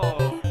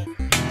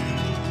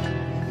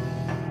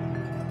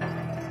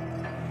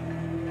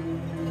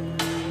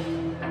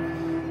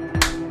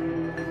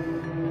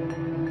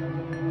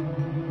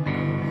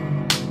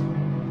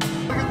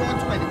 You're going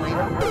to anyway.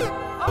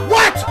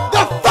 What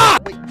the fuck?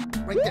 Wait,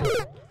 right there.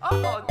 Oh,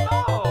 no.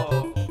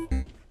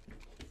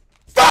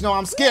 No,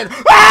 I'm scared.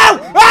 Ow!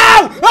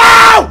 Ow!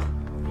 Ow!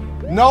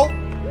 No,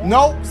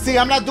 no. See,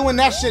 I'm not doing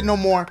that shit no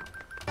more.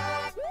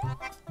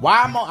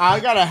 Why am I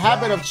got a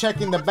habit of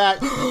checking the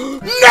back.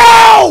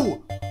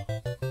 No!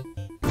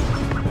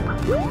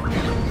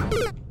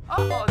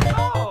 Oh, no.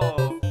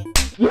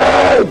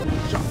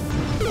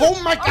 Oh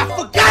my god, I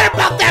forgot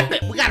about that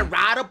bit. We gotta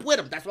ride up with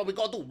him. That's what we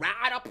gonna do.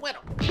 Ride up with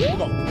him. Here we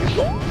go. Here we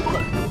go.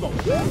 Here we go.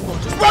 Here we go.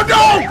 Just run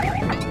on!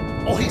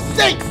 Oh, he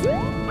sinks.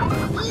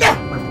 No!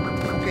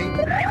 Okay.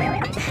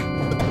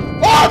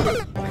 Oh!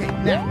 Okay,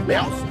 now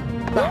bounce.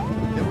 Bounce.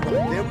 There we go.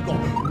 There we go.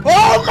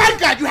 Oh my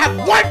god, you have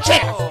one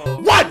chance.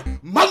 One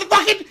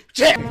motherfucking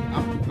chance.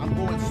 I'm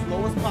going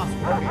slow as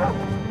possible.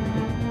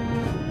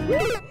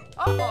 Okay.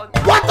 Oh, no.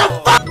 What the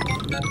fuck?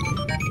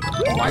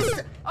 Oh, I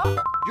said.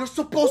 You're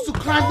supposed to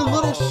climb the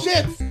little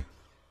shits.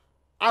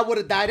 I would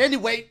have died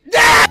anyway.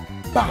 Yeah!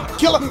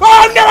 Kill him.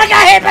 Oh no, I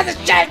got hit by the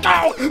shit.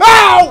 Oh!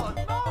 Ow!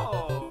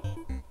 Oh,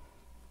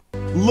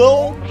 Lil.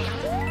 no.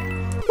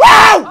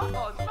 Wow!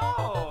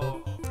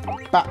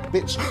 Oh,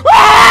 Bitch.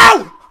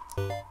 Ow!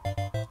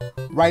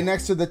 Right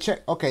next to the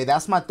check. Okay,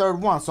 that's my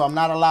third one, so I'm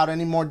not allowed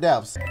any more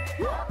deaths.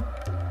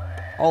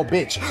 Oh,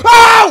 bitch.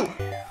 Oh!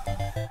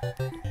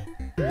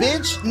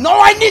 Bitch. No,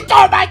 I need to.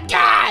 Oh my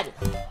god!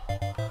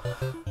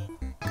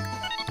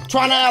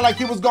 Trying to act like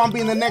he was gonna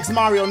be in the next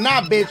Mario.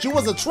 Nah, bitch, it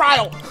was a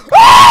trial.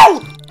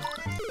 Oh!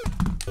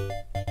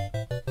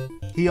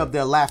 He up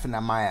there laughing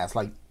at my ass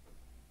like,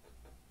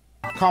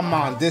 come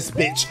on, this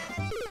bitch.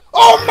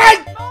 Oh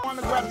my! I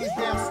wanna grab these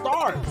damn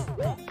stars.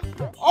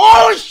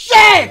 Oh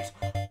shit!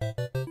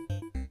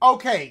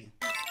 Okay.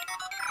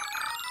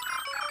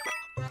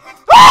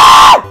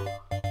 Oh!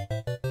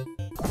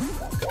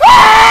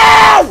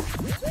 Oh!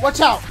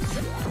 Watch out!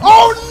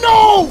 Oh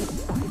no!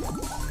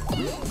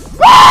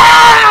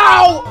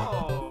 Ow!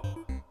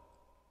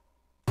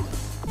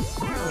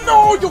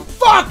 No, you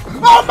fuck!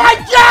 Oh my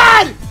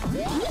god!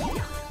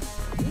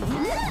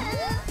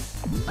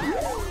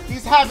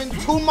 He's having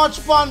too much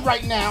fun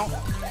right now.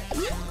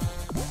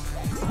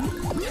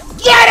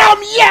 Get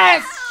him!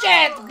 Yes!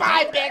 Shit!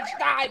 Bye, bitch!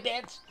 Die,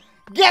 bitch!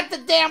 Get the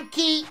damn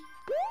key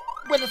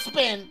with a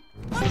spin.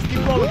 Just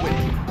keep rolling with it.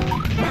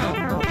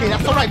 Okay,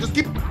 that's alright. Just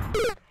keep.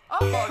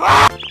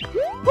 Ah!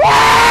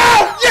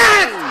 Oh!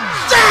 Yes!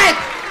 Shit!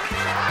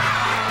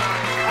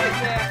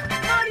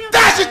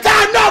 Dashie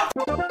time! No!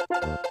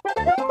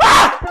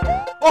 Ah!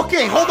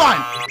 Okay, hold on.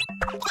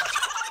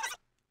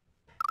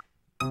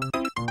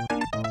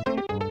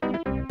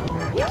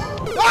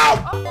 Oh!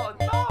 Oh,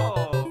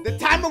 no. The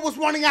timer was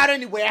running out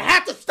anyway. I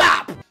had to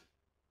stop.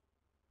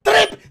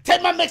 Trip!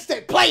 Take my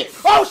mixtape. Play it.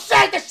 Oh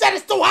shit! The shit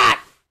is too hot.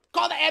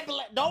 Call the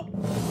ambulance. No.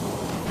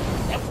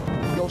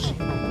 Yoshi.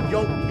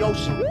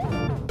 Yoshi.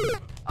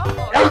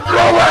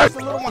 It's a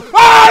little one.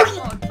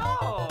 Oh!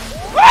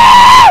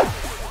 Oh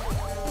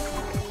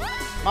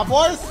My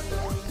boys,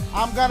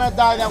 I'm gonna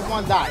die that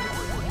one die.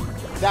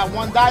 That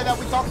one die that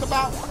we talked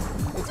about,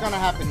 it's gonna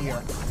happen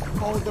here.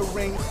 Hold the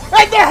ring.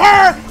 And they're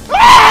her!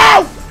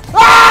 Oh!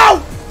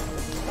 Oh!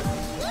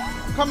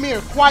 Come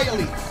here,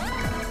 quietly.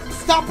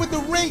 Stop with the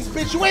rings,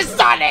 bitch. You ain't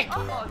Sonic!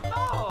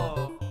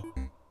 no!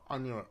 I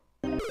knew it.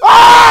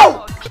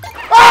 Oh!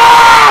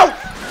 Oh!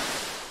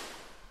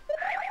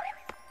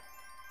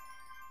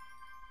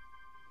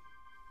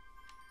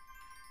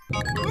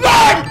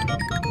 Lord!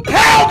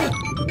 Help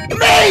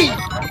me!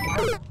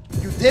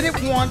 You did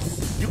it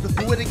once, you can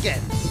do it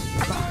again.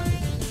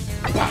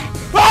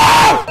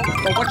 Oh!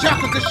 But watch out,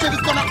 cause this shit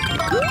is gonna...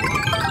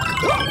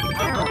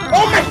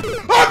 Oh my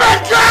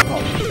god!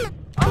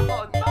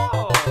 Oh no!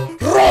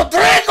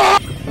 Rodrigo!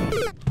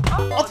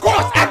 Of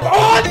course, I'm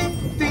on!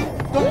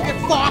 Don't get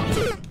fucked!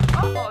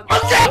 Oh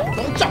Okay!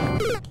 Don't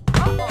jump!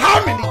 How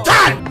many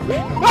times?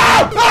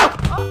 Oh! Oh!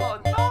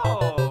 no!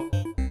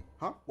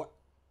 Huh?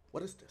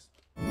 What is this?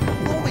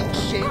 Throwing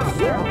shit!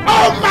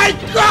 Oh my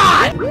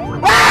god!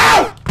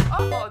 Oh!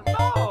 Oh no!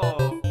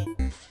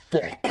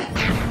 Fuck!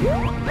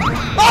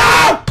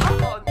 Oh!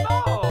 Oh no!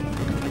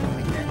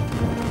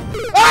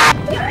 Ah!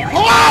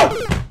 Oh!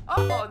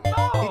 Oh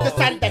no! He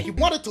decided that he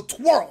wanted to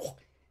twirl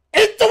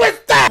into his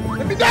death!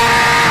 Let me know!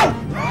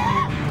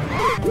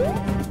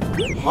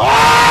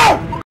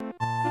 Oh!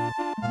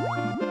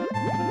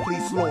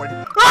 Please, Lord.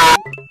 Ah!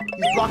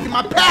 He's blocking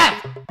my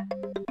path!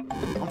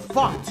 I'm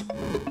fucked.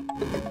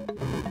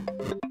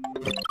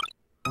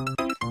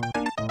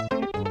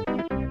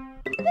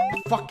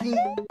 Fucking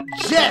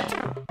jet!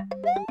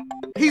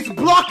 He's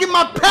blocking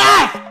my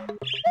path!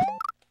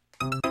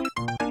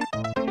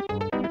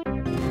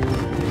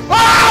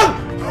 Oh!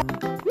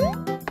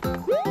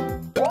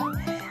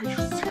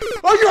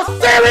 Are you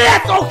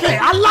serious? Okay,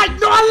 I like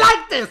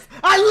this.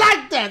 I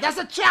like that. That's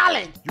a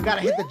challenge. You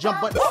gotta hit the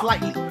jump button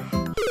slightly.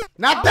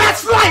 Not that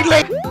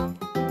slightly.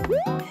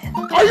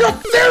 Are you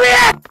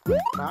serious?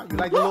 You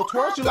like the little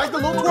twirls? You like the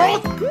little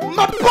twirls?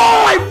 My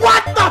boy,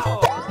 what the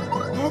fuck?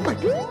 Oh my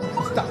god.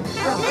 Stop.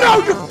 No,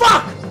 you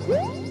fuck!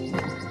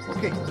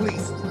 Okay,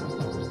 please.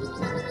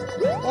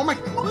 Oh my...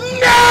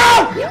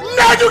 No!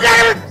 No, you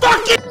gotta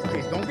fucking...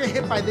 Okay, don't get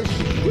hit by this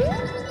shit.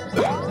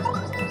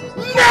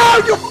 No,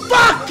 you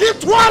fuck! Keep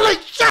twirling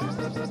shit!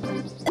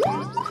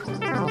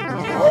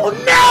 Oh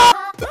no!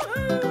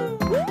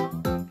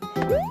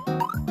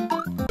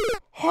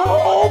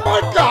 Oh my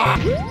god!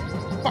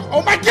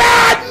 Oh my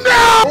god,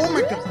 no! Oh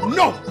my god,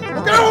 no!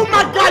 Okay, oh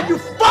my god, you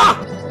fuck!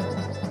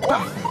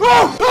 Oh,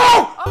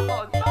 oh! Oh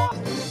no!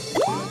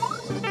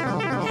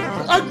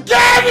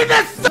 Again in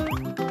this!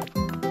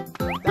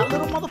 That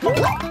little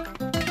motherfucker!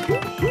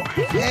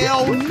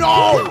 Hell no!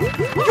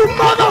 You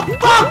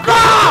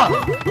motherfucker!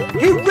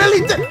 He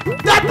really did!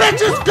 That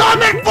bitch is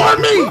coming for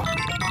me!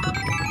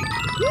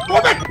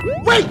 Oh my...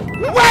 Wait!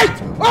 Wait!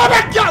 Oh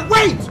my god,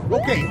 wait!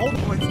 Okay, hold on,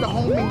 it's the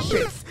homing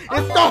shit.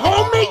 It's the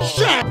homing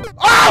shit!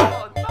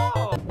 Oh!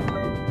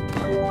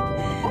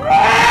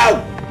 Oh!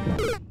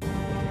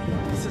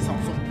 This is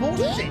on some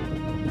bullshit.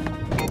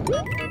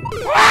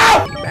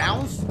 Oh!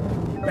 Bounce,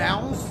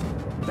 bounce,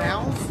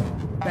 bounce,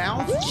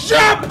 bounce.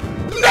 Jump!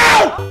 No!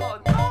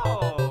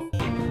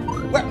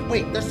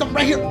 Wait, there's something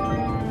right here.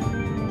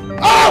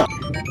 Oh!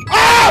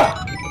 Oh!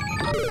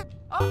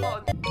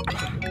 Oh!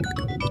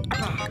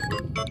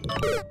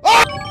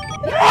 Oh!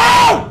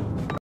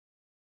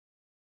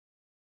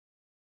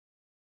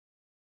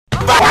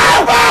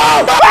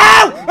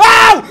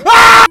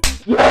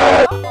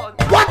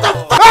 What the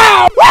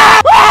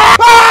fuck?